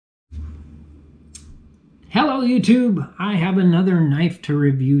Hello YouTube, I have another knife to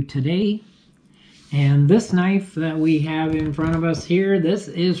review today, and this knife that we have in front of us here, this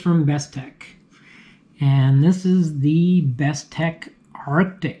is from Bestech, and this is the Bestech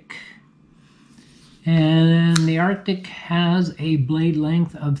Arctic, and the Arctic has a blade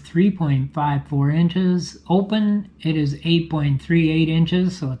length of 3.54 inches. Open, it is 8.38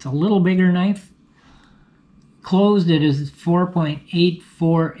 inches, so it's a little bigger knife. Closed, it is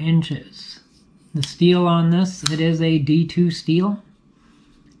 4.84 inches. The steel on this, it is a D2 steel,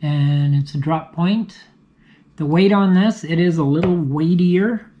 and it's a drop point. The weight on this, it is a little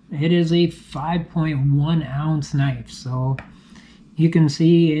weightier. It is a 5.1 ounce knife, so you can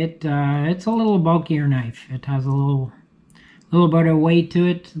see it. It's a little bulkier knife. It has a little bit of weight to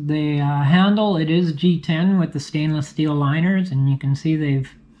it. The handle, it is G10 with the stainless steel liners, and you can see they've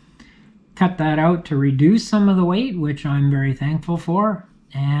cut that out to reduce some of the weight, which I'm very thankful for.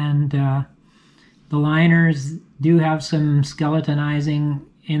 And the liners do have some skeletonizing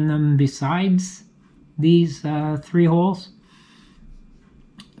in them besides these 3 holes.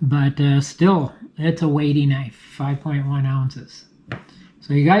 But still, it's a weighty knife, 5.1 ounces.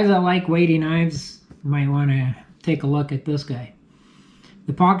 So you guys that like weighty knives might want to take a look at this guy.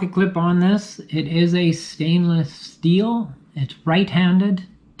 The pocket clip on this, it is a stainless steel. It's right-handed,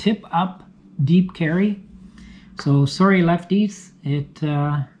 tip up, deep carry. So sorry lefties,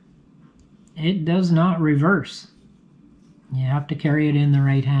 it does not reverse. You have to carry it in the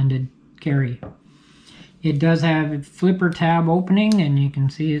right-handed carry. It does have a flipper tab opening, and you can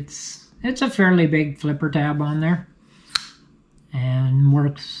see it's a fairly big flipper tab on there, and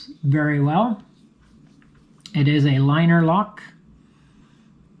works very well. It is a liner lock,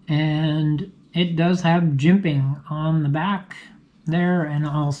 and it does have jimping on the back there and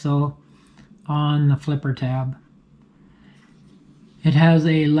also on the flipper tab. It has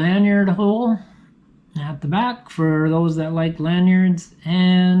a lanyard hole at the back for those that like lanyards,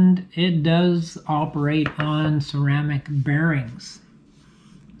 and it does operate on ceramic bearings,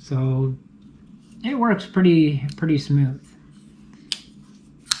 so it works pretty smooth.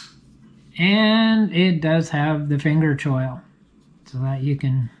 And it does have the finger choil, so that you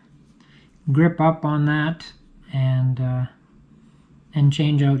can grip up on that and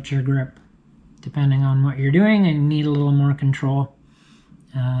change out your grip depending on what you're doing and need a little more control.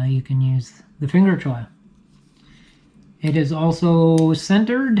 You can use the finger choil. It is also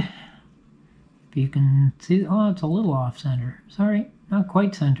centered. If you can see, oh, it's a little off center. Sorry, not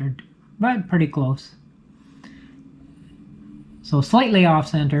quite centered, but pretty close. So slightly off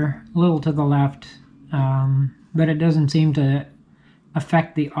center, a little to the left, but it doesn't seem to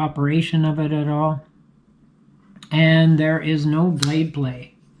affect the operation of it at all. And there is no blade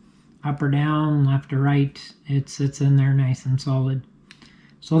play. Up or down, left or right, it sits in there nice and solid.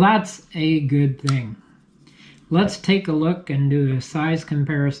 So that's a good thing. Let's take a look and do a size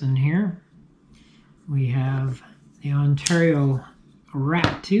comparison here. We have the Ontario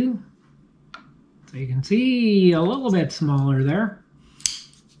Rat 2. So you can see a little bit smaller there.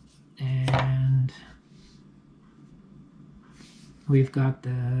 And we've got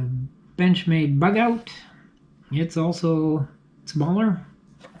the Benchmade Bug Out. It's also smaller.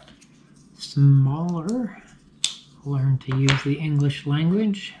 Learn to use the English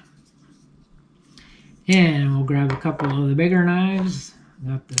language. And we'll grab a couple of the bigger knives.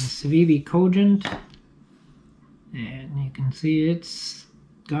 Got the Civivi Cogent, and you can see it's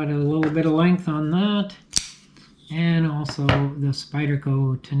got a little bit of length on that, and also the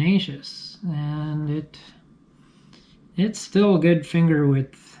Spyderco Tenacious, and it's still a good finger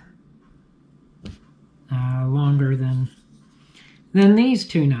width, longer than these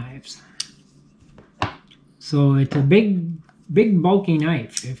 2 knives. So it's a big bulky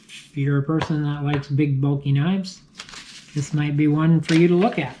knife. If you're a person that likes big bulky knives, this might be one for you to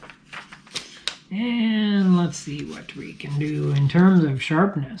look at. And let's see what we can do in terms of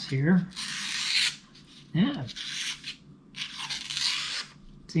sharpness here. Yeah,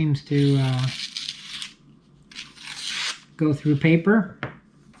 seems to go through paper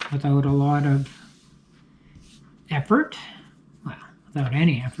without a lot of effort. Well, without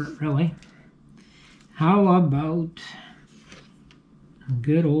any effort really. How about a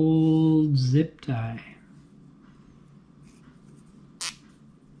good old zip tie?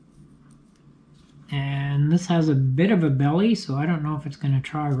 And this has a bit of a belly, so I don't know if it's going to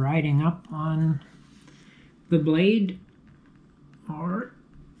try riding up on the blade, or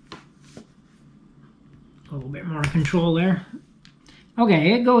a little bit more control there.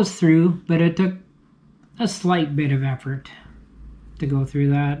 Okay, it goes through, but it took a slight bit of effort to go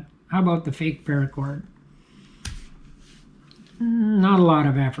through that. How about the fake paracord? not a lot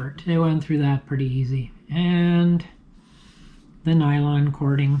of effort. It went through that pretty easy. And the nylon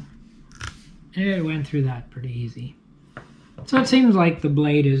cording, it went through that pretty easy. So it seems like the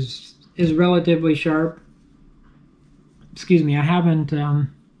blade is relatively sharp. Excuse me, I haven't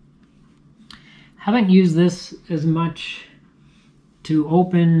used this as much to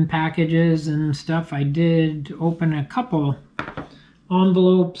open packages and stuff. I did open a couple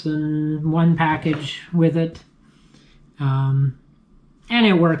envelopes and one package with it. And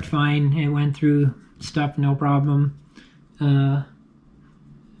it worked fine. It went through stuff no problem.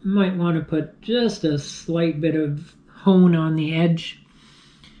 Might want to put just a slight bit of hone on the edge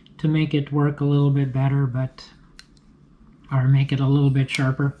to make it work a little bit better, or make it a little bit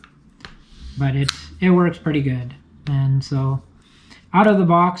sharper. But it works pretty good. And so out of the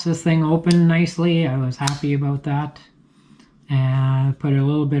box, this thing opened nicely. I was happy about that. And put a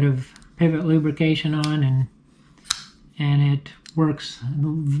little bit of pivot lubrication on, and it works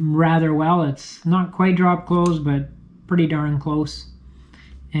rather well. It's not quite drop close, but pretty darn close.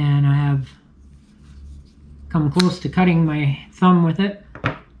 And I have come close to cutting my thumb with it.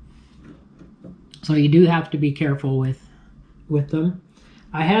 So you do have to be careful with them.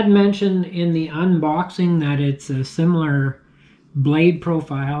 I had mentioned in the unboxing that it's a similar blade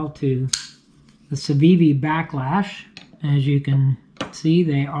profile to the Civivi Backlash. As you can see,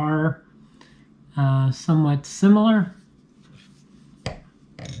 they are somewhat similar.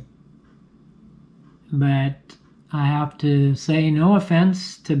 But I have to say no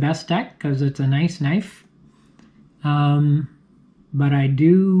offense to Bestech, because it's a nice knife. But I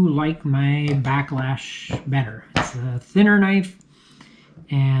do like my Backlash better. It's a thinner knife,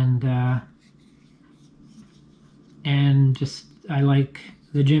 and just I like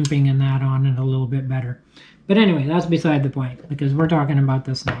the jimping and that on it a little bit better. But anyway, that's beside the point, because we're talking about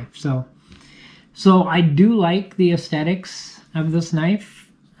this knife. So I do like the aesthetics of this knife.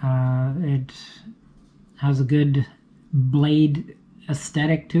 It has a good blade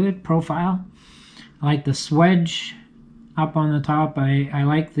aesthetic to it, profile. I like the swedge up on the top. I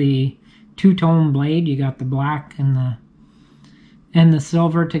like the two-tone blade. You got the black and the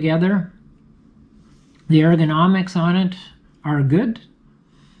silver together. The ergonomics on it are good.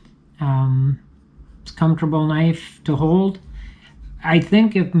 It's a comfortable knife to hold. I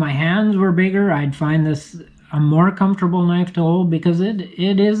think if my hands were bigger, I'd find this a more comfortable knife to hold, because it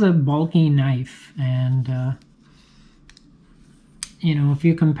is a bulky knife. And you know, if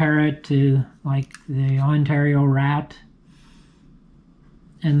you compare it to like the Ontario Rat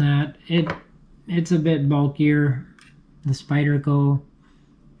and that, it's a bit bulkier. The Spyderco,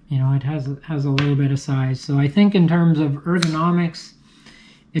 you know, it has a little bit of size. So I think in terms of ergonomics,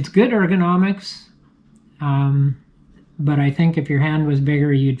 it's good ergonomics. But I think if your hand was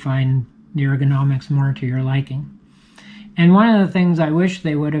bigger, you'd find the ergonomics more to your liking. And one of the things I wish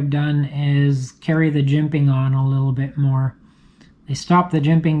they would have done is carry the jimping on a little bit more. They stop the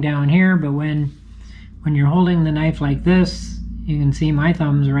jimping down here, but when you're holding the knife like this, you can see my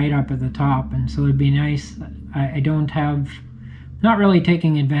thumb's right up at the top, and so it'd be nice. I not really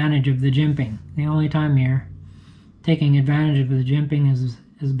taking advantage of the jimping. The only time you're taking advantage of the jimping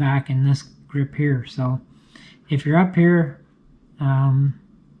is back in this grip here. So if you're up here,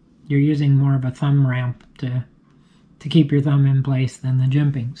 you're using more of a thumb ramp to keep your thumb in place than the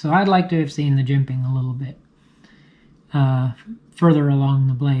jimping. So I'd like to have seen the jimping a little bit further along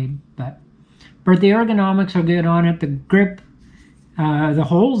the blade, but the ergonomics are good on it. The grip, the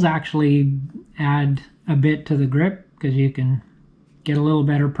holes actually add a bit to the grip, because you can get a little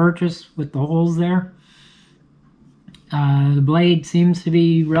better purchase with the holes there. The blade seems to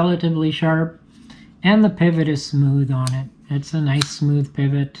be relatively sharp, and the pivot is smooth on it. It's a nice smooth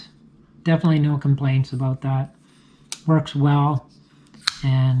pivot. Definitely no complaints about that. Works well,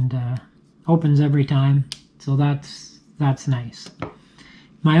 and opens every time, so that's nice.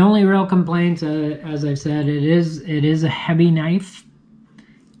 My only real complaints, as I've said, it is a heavy knife.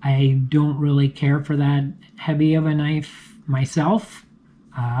 I don't really care for that heavy of a knife myself.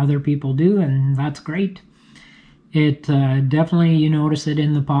 Other people do, and that's great. It definitely, you notice it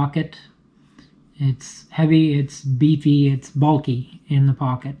in the pocket. It's heavy, it's beefy, it's bulky in the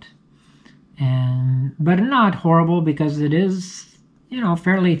pocket. But not horrible, because it is, you know,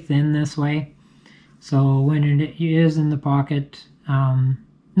 fairly thin this way. So when it is in the pocket,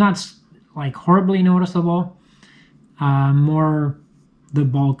 not like horribly noticeable, more the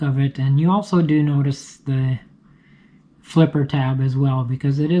bulk of it. And you also do notice the flipper tab as well,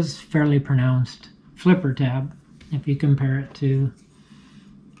 because it is fairly pronounced flipper tab if you compare it to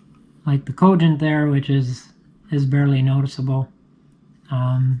like the Cogent there, which is barely noticeable.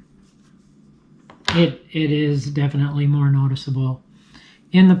 it is definitely more noticeable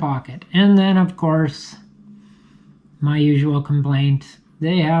in the pocket. And then, of course, my usual complaint,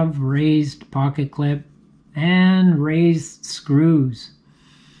 they have raised pocket clip and raised screws.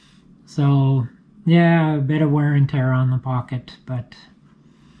 So, yeah, a bit of wear and tear on the pocket, but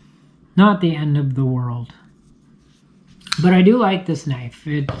not the end of the world. But I do like this knife.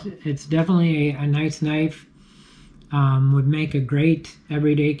 It's definitely a nice knife. Would make a great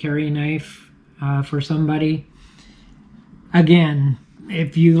everyday carry knife for somebody. Again,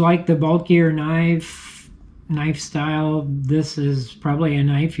 if you like the bulkier knife style, this is probably a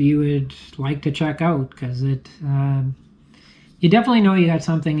knife you would like to check out, because you definitely know you got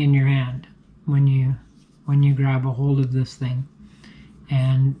something in your hand when you grab a hold of this thing.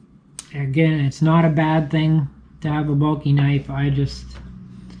 And again, it's not a bad thing to have a bulky knife. I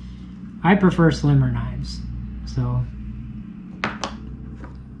prefer slimmer knives. So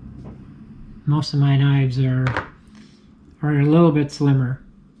most of my knives are a little bit slimmer,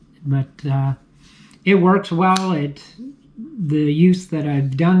 but it works well. The use that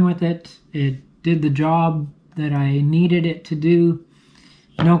I've done with it did the job that I needed it to do.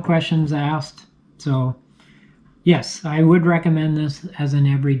 No questions asked. So yes, I would recommend this as an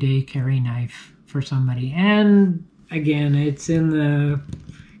everyday carry knife for somebody. And again, it's in the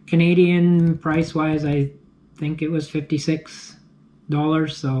Canadian price-wise, I think it was $56,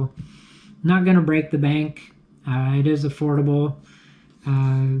 so not going to break the bank. It is affordable,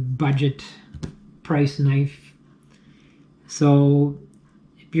 budget price knife. So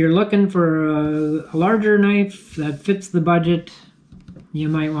if you're looking for a larger knife that fits the budget, you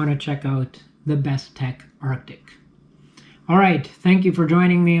might want to check out the Bestech Arctic. All right, thank you for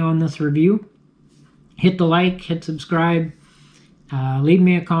joining me on this review. Hit the like, hit subscribe, leave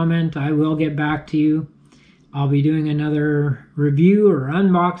me a comment. I will get back to you. I'll be doing another review or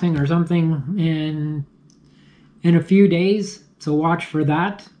unboxing or something in a few days, so watch for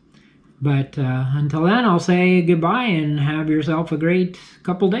that. But until then, I'll say goodbye and have yourself a great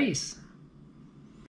couple days.